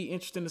that's going to be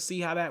interesting to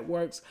see how that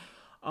works.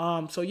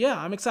 So, yeah,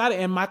 I'm excited.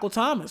 And Michael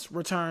Thomas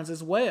returns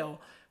as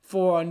well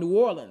for New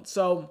Orleans.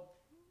 So,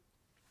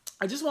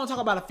 I just want to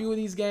talk about a few of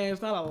these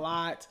games, not a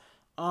lot.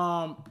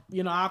 I'll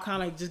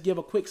kind of just give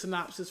a quick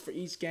synopsis for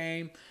each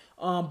game.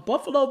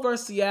 Buffalo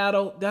versus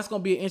Seattle, that's going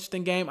to be an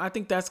interesting game. I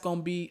think that's going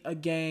to be a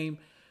game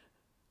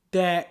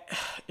that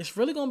it's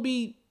really going to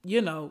be,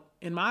 in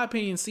my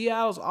opinion,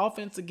 Seattle's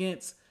offense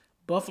against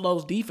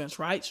Buffalo's defense,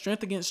 right?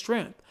 Strength against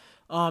strength.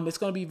 It's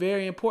going to be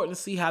very important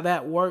to see how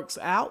that works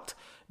out.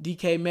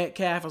 DK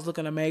Metcalf is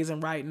looking amazing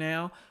right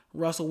now.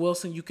 Russell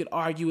Wilson, you could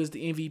argue, is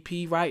the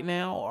MVP right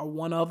now, or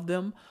one of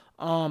them.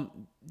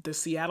 The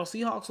Seattle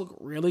Seahawks look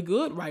really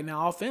good right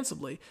now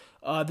offensively.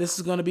 This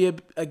is going to be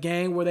a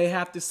game where they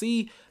have to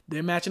see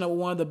they're matching up with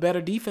one of the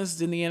better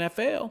defenses in the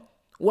NFL.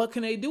 What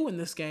can they do in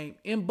this game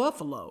in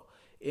Buffalo?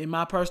 In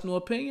my personal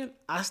opinion,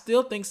 I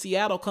still think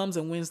Seattle comes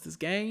and wins this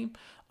game.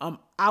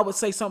 I would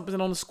say something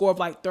on the score of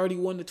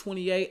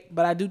 31-28,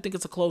 but I do think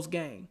it's a close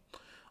game.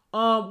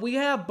 We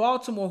have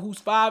Baltimore, who's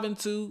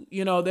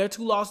 5-2. Their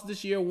 2 losses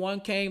this year. One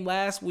came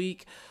last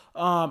week,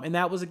 and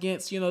that was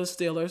against, the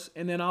Steelers.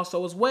 And then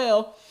also as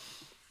well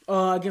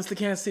against the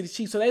Kansas City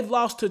Chiefs. So they've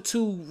lost to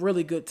 2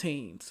 really good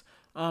teams.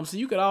 So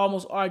you could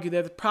almost argue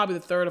they're probably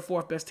the 3rd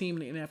or 4th best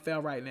team in the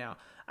NFL right now.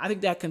 I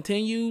think that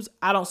continues.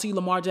 I don't see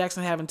Lamar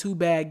Jackson having 2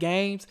 bad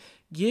games.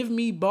 Give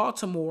me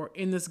Baltimore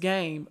in this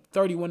game,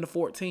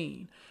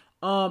 31-14.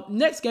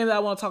 Next game that I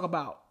want to talk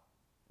about.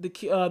 The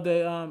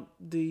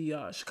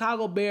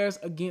Chicago Bears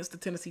against the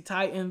Tennessee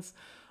Titans.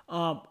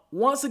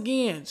 Once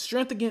again,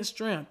 strength against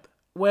strength.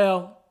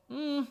 Well,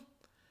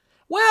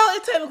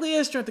 it technically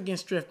is strength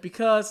against strength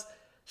because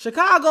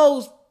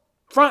Chicago's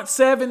front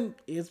 7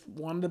 is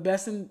one of the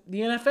best in the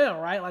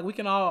NFL, right? We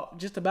can all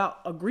just about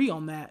agree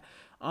on that.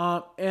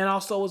 And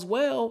also as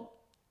well,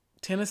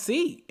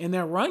 Tennessee in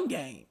their run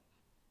game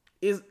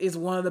is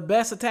one of the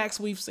best attacks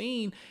we've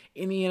seen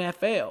in the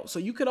NFL. So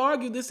you could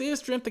argue this is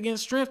strength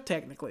against strength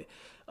technically.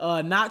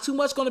 Not too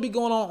much going to be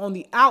going on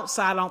the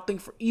outside, I don't think,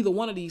 for either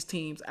one of these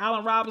teams.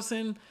 Allen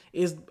Robinson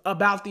is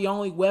about the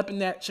only weapon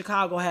that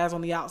Chicago has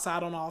on the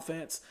outside on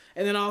offense.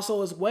 And then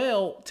also as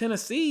well,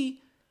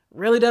 Tennessee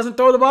really doesn't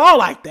throw the ball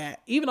like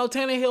that. Even though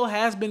Tannehill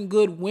has been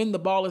good when the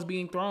ball is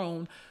being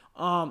thrown,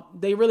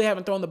 they really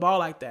haven't thrown the ball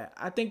like that.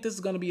 I think this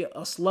is going to be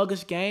a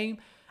sluggish game.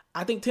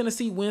 I think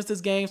Tennessee wins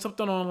this game,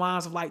 something on the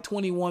lines of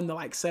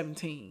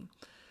 21-17.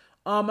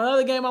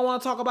 Another game I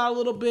want to talk about a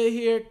little bit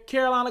here,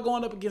 Carolina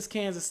going up against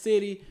Kansas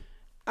City.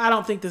 I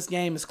don't think this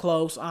game is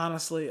close,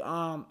 honestly.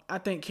 I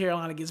think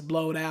Carolina gets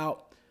blowed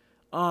out.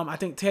 I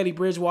think Teddy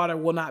Bridgewater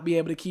will not be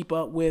able to keep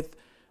up with,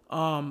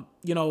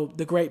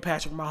 the great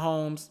Patrick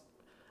Mahomes.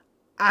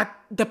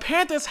 The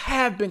Panthers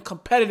have been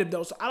competitive,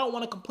 though, so I don't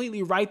want to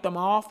completely write them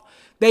off.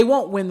 They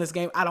won't win this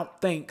game, I don't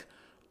think.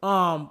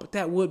 But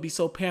that would be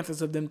so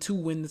Panthers of them to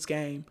win this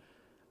game.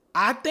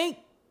 I think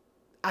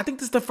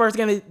this is the first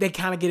game they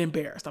kind of get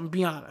embarrassed. I'm going to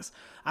be honest.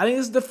 I think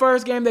this is the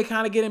first game they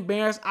kind of get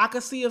embarrassed. I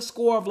could see a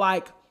score of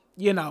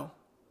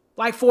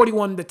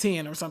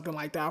 41-10 or something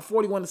like that,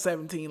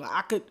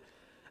 41-17.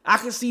 I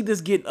could see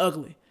this getting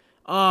ugly.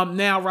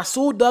 Now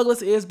Rasul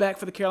Douglas is back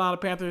for the Carolina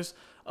Panthers.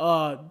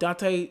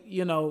 Dante,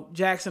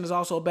 Jackson is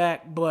also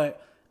back,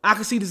 but I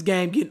could see this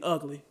game getting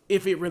ugly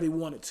if it really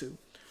wanted to.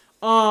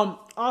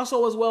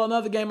 Also as well,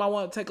 another game I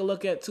want to take a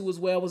look at too as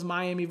well was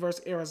Miami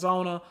versus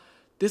Arizona.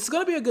 This is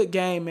going to be a good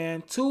game,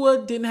 man.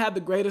 Tua didn't have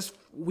the greatest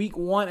week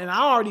 1, and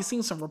I already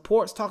seen some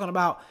reports talking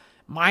about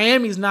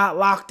Miami's not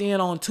locked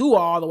in on Tua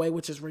all the way,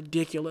 which is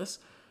ridiculous.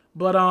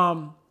 But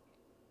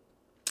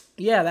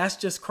yeah, that's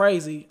just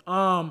crazy.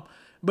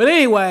 But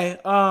anyway,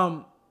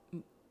 Arizona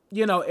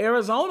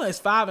is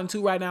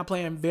 5-2 right now,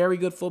 playing very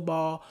good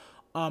football.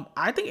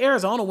 I think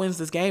Arizona wins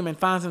this game and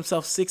finds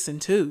himself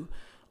 6-2,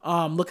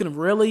 looking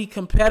really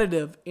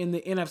competitive in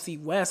the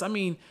NFC West. I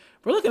mean,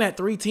 we're looking at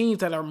 3 teams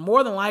that are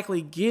more than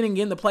likely getting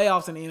in the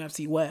playoffs in the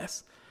NFC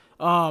West.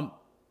 The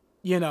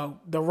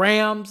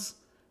Rams,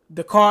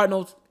 the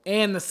Cardinals,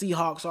 and the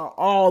Seahawks are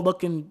all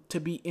looking to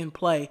be in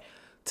play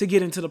to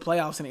get into the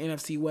playoffs in the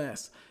NFC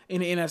West,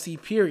 in the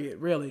NFC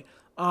period, really.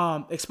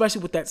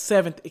 Especially with that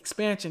 7th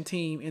expansion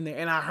team in there.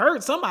 And I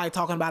heard somebody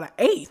talking about an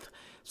 8th.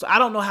 So I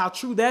don't know how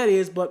true that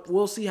is, but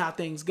we'll see how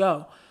things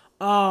go.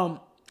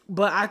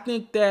 But I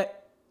think that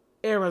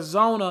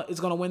Arizona is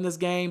going to win this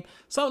game.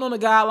 Something on the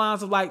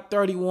guidelines of like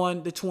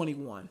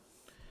 31-21.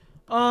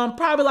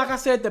 Probably, like I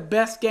said, the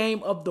best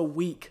game of the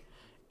week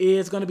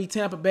is going to be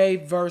Tampa Bay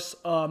versus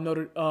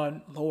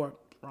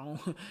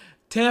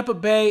Tampa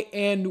Bay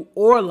and New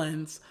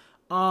Orleans.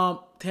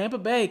 Tampa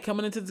Bay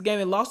coming into this game,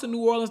 they lost to New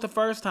Orleans the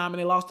first time and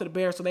they lost to the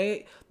Bears. So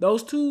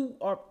those two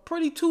are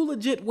two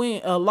legit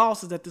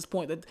losses at this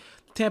point that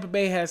Tampa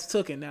Bay has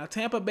taken. Now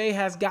Tampa Bay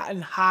has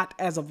gotten hot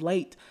as of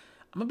late.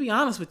 I'm gonna be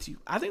honest with you.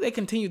 I think they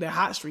continue their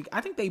hot streak.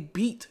 I think they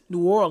beat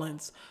New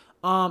Orleans.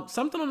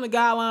 Something on the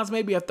guidelines,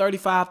 maybe a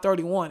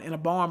 35-31 in a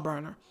barn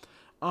burner.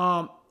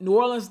 New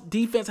Orleans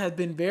defense has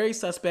been very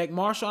suspect.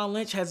 Marshawn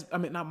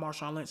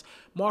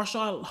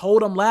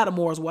Hold'em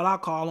Lattimore is what I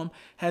call him,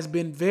 has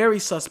been very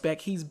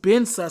suspect. He's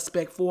been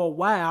suspect for a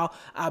while.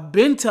 I've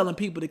been telling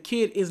people the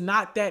kid is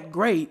not that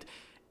great,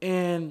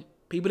 and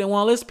people didn't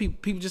want to listen.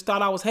 People just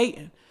thought I was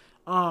hating.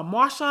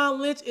 Marshawn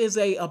Lynch is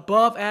a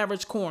above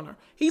average corner.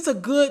 He's a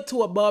good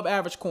to above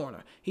average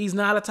corner. He's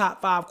not a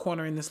top 5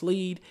 corner in this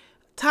league.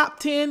 Top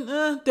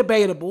 10,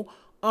 debatable.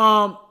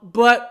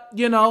 But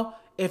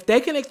if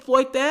they can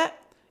exploit that,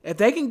 if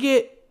they can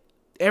get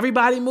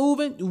everybody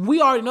moving,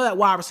 we already know that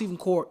wide receiving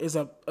core is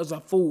a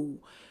fool.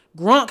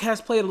 Gronk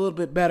has played a little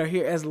bit better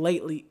here as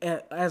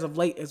of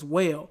late as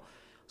well.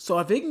 So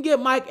if they can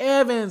get Mike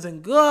Evans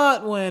and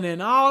Godwin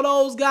and all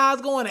those guys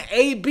going, and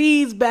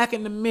AB's back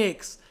in the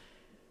mix,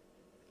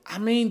 I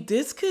mean,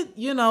 this could,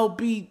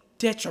 be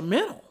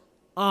detrimental.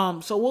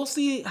 So we'll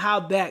see how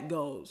that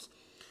goes.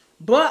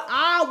 But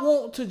I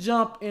want to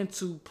jump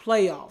into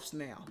playoffs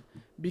now,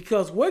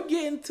 because we're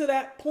getting to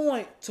that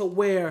point to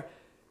where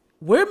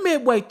we're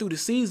midway through the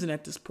season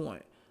at this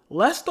point.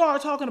 Let's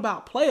start talking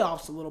about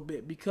playoffs a little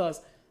bit,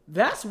 because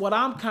that's what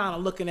I'm kind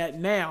of looking at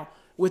now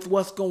with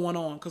what's going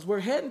on, because we're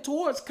heading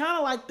towards kind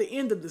of like the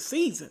end of the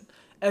season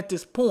at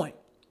this point.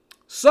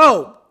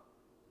 So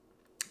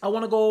I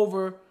want to go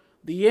over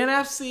the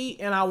NFC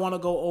and I want to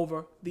go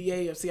over the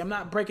AFC. I'm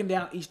not breaking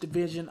down each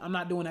division. I'm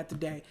not doing that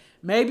today.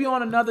 Maybe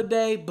on another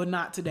day, but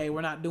not today.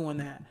 We're not doing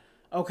that.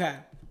 Okay,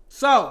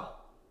 so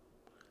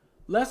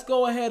let's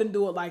go ahead and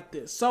do it like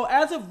this. So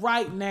as of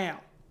right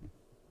now,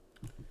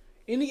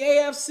 in the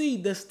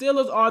AFC, the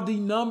Steelers are the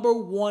number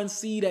 1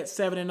 seed at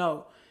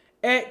 7-0.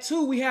 At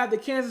 2, we have the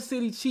Kansas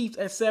City Chiefs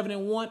at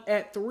 7-1.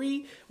 At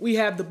 3, we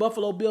have the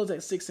Buffalo Bills at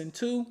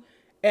 6-2.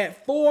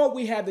 At 4,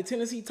 we have the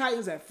Tennessee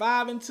Titans at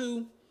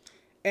 5-2.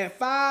 At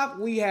 5,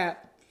 we have,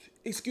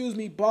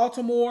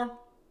 Baltimore.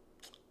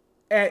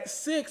 At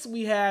 6,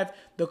 we have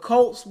the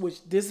Colts,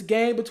 which this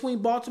game between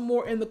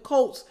Baltimore and the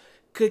Colts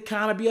could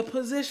kind of be a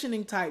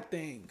positioning type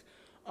thing.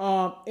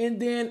 And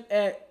then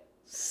at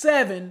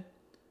 7,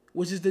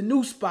 which is the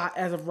new spot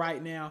as of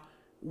right now,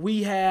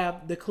 we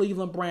have the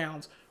Cleveland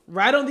Browns.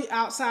 Right on the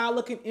outside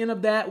looking in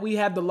of that, we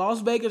have the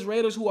Las Vegas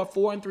Raiders, who are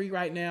 4-3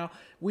 right now.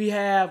 We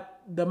have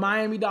the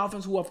Miami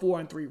Dolphins, who are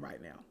 4-3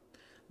 right now.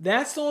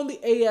 That's on the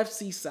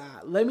AFC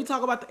side. Let me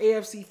talk about the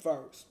AFC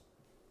first.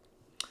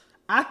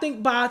 I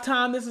think by the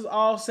time this is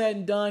all said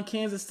and done,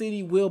 Kansas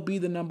City will be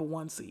the number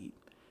 1 seed.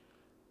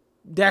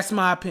 That's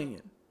my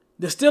opinion.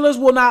 The Steelers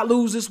will not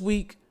lose this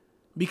week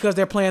because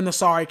they're playing the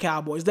sorry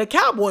Cowboys. The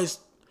Cowboys,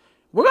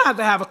 we're going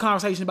to have a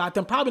conversation about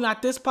them. Probably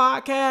not this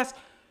podcast.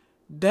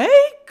 They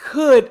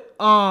could,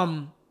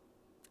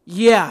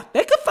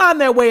 they could find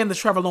their way in the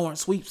Trevor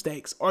Lawrence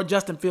sweepstakes or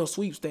Justin Fields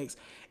sweepstakes.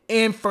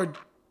 And for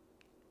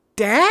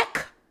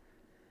Dak,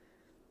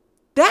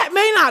 that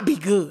may not be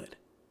good.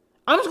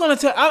 I'm just going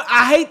to tell,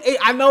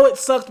 I know it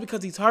sucks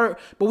because he's hurt,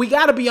 but we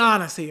got to be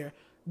honest here.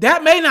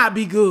 That may not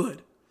be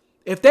good.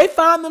 If they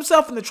find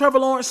themselves in the Trevor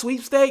Lawrence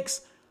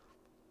sweepstakes,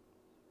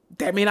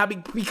 that may not be,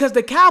 because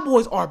the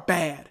Cowboys are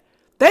bad.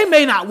 They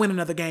may not win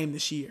another game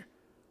this year.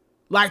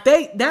 Like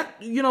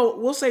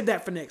we'll save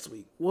that for next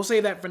week.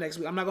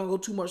 I'm not going to go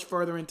too much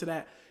further into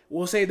that.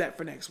 We'll save that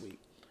for next week.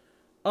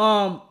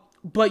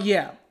 But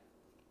yeah,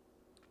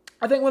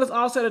 I think when it's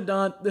all said and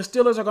done, the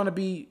Steelers are going to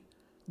be,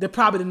 they're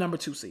probably the number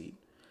 2 seed.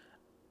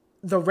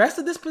 The rest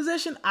of this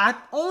position, I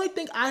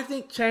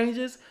think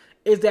changes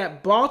is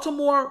that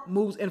Baltimore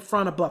moves in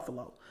front of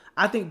Buffalo.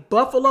 I think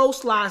Buffalo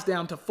slides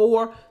down to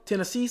 4,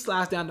 Tennessee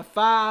slides down to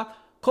 5,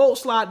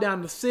 Colts slide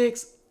down to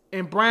 6,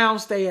 and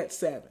Browns stay at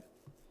 7.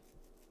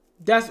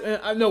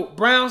 I know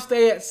Browns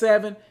stay at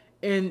 7,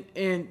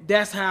 and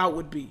that's how it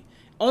would be.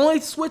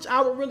 Only switch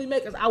I would really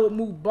make is I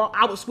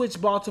would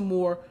switch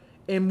Baltimore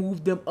and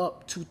move them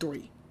up to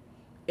 3,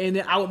 and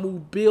then I would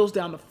move Bills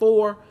down to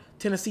 4,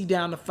 Tennessee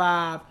down to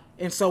 5,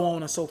 and so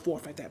on and so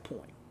forth at that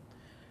point.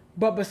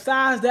 But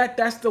besides that,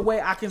 that's the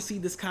way I can see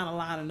this kind of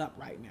lining up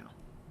right now.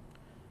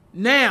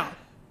 Now,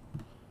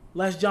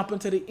 let's jump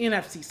into the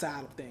NFC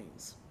side of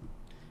things.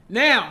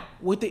 Now,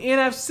 with the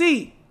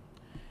NFC,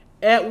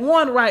 at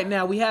 1 right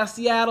now, we have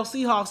Seattle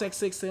Seahawks at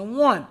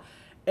 6-1.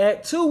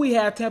 At 2, we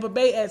have Tampa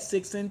Bay at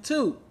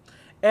 6-2.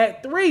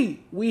 At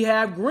 3, we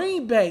have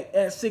Green Bay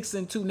at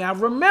 6-2. Now,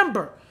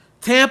 remember,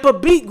 Tampa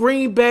beat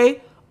Green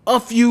Bay a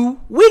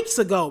few weeks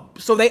ago,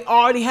 so they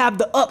already have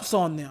the ups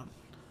on them.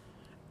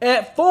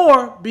 At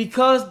 4,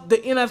 because the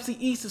NFC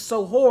East is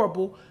so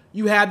horrible,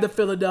 you have the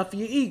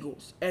Philadelphia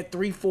Eagles at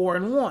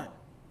 3-4-1.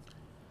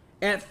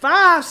 At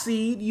 5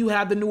 seed, you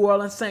have the New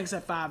Orleans Saints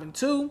at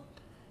 5-2.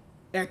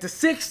 At the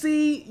 6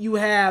 seed, you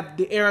have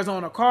the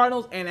Arizona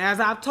Cardinals. And as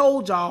I've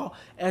told y'all,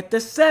 at the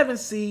 7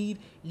 seed,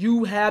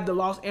 you have the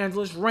Los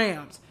Angeles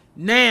Rams.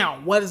 Now,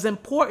 what is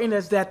important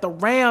is that the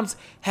Rams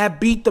have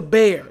beat the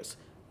Bears.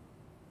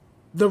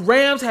 The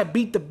Rams have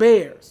beat the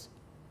Bears.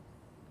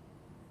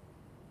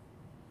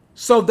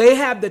 So they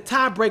have the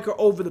tiebreaker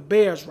over the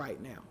Bears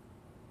right now.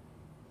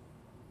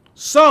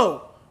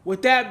 So,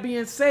 with that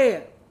being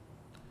said,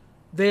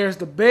 there's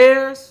the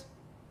Bears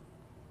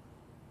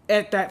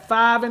at that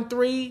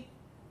 5-3,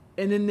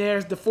 and then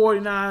there's the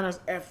 49ers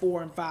at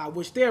 4-5,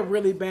 which they're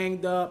really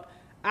banged up.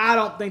 I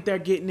don't think they're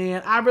getting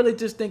in. I really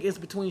just think it's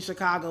between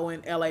Chicago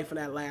and LA for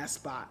that last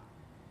spot.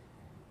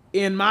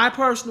 In my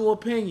personal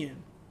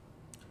opinion,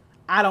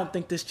 I don't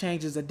think this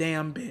changes a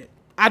damn bit.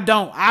 I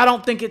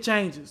don't think it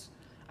changes.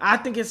 I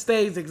think it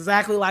stays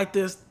exactly like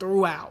this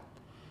throughout.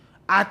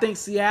 I think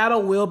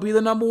Seattle will be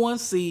the number 1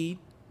 seed.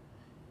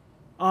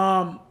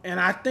 And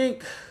I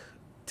think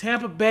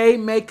Tampa Bay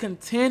may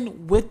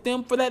contend with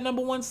them for that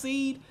number 1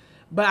 seed,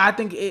 but I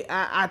think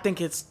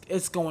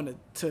it's going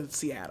to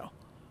Seattle.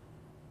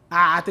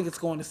 I think it's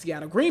going to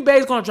Seattle. Green Bay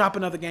is going to drop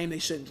another game they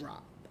shouldn't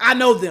drop. I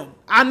know them.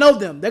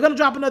 They're going to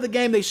drop another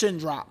game they shouldn't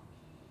drop.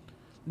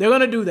 They're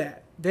going to do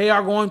that. They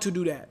are going to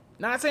do that.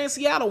 Not saying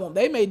Seattle won't.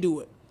 They may do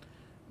it.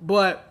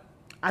 But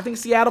I think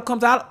Seattle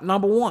comes out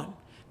number 1.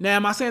 Now,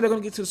 am I saying they're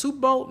going to get to the Super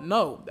Bowl?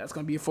 No. That's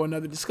going to be for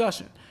another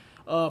discussion,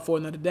 for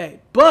another day.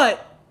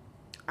 But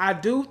I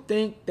do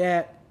think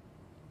that,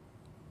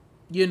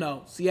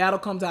 Seattle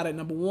comes out at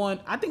number 1.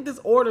 I think this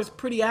order is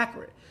pretty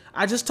accurate.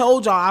 I just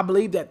told y'all I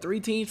believe that 3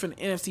 teams from the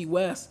NFC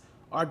West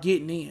are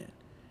getting in.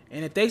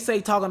 And if they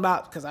say talking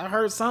about, because I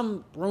heard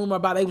some rumor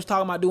about they was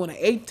talking about doing an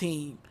 8th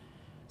team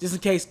just in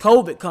case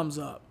COVID comes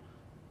up.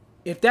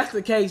 If that's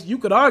the case, you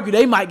could argue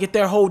they might get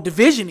their whole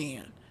division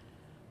in.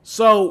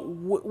 So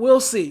we'll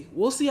see.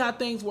 We'll see how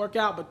things work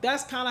out. But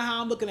that's kind of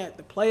how I'm looking at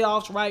the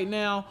playoffs right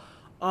now.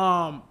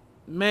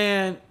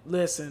 Man,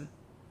 listen.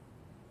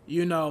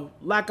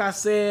 Like I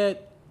said,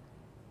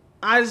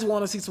 I just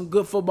want to see some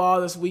good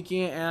football this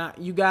weekend.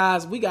 And you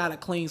guys, we got a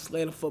clean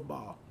slate of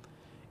football.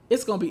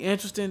 It's going to be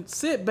interesting.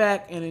 Sit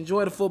back and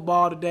enjoy the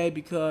football today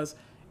because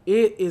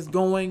it is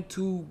going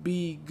to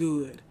be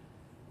good.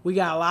 We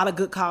got a lot of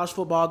good college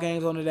football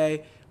games on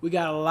today. We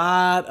got a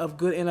lot of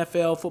good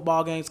NFL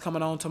football games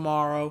coming on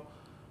tomorrow.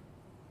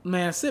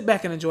 Man, sit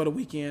back and enjoy the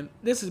weekend.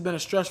 This has been a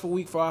stressful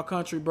week for our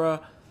country, bro.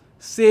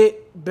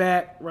 Sit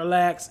back,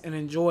 relax, and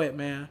enjoy it,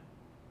 man.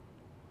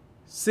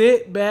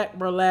 Sit back,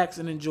 relax,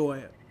 and enjoy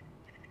it.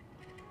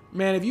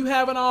 Man, if you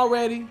haven't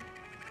already,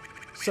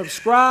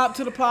 subscribe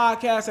to the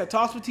podcast at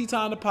Talks with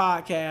T-Time, the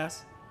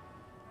podcast.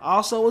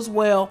 Also, as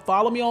well,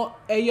 follow me on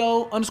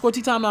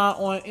AO_T-Time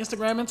on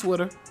Instagram and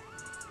Twitter.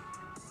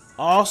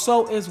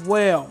 Also, as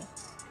well,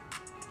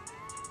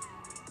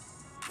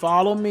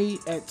 follow me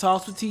at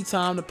Talks with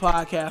T-Time, the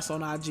podcast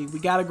on IG. We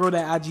got to grow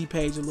that IG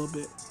page a little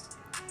bit.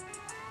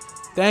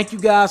 Thank you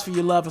guys for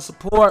your love and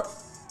support.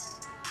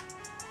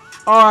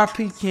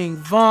 RIP King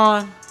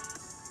Von.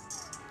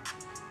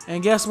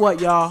 And guess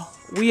what, y'all?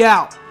 We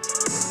out.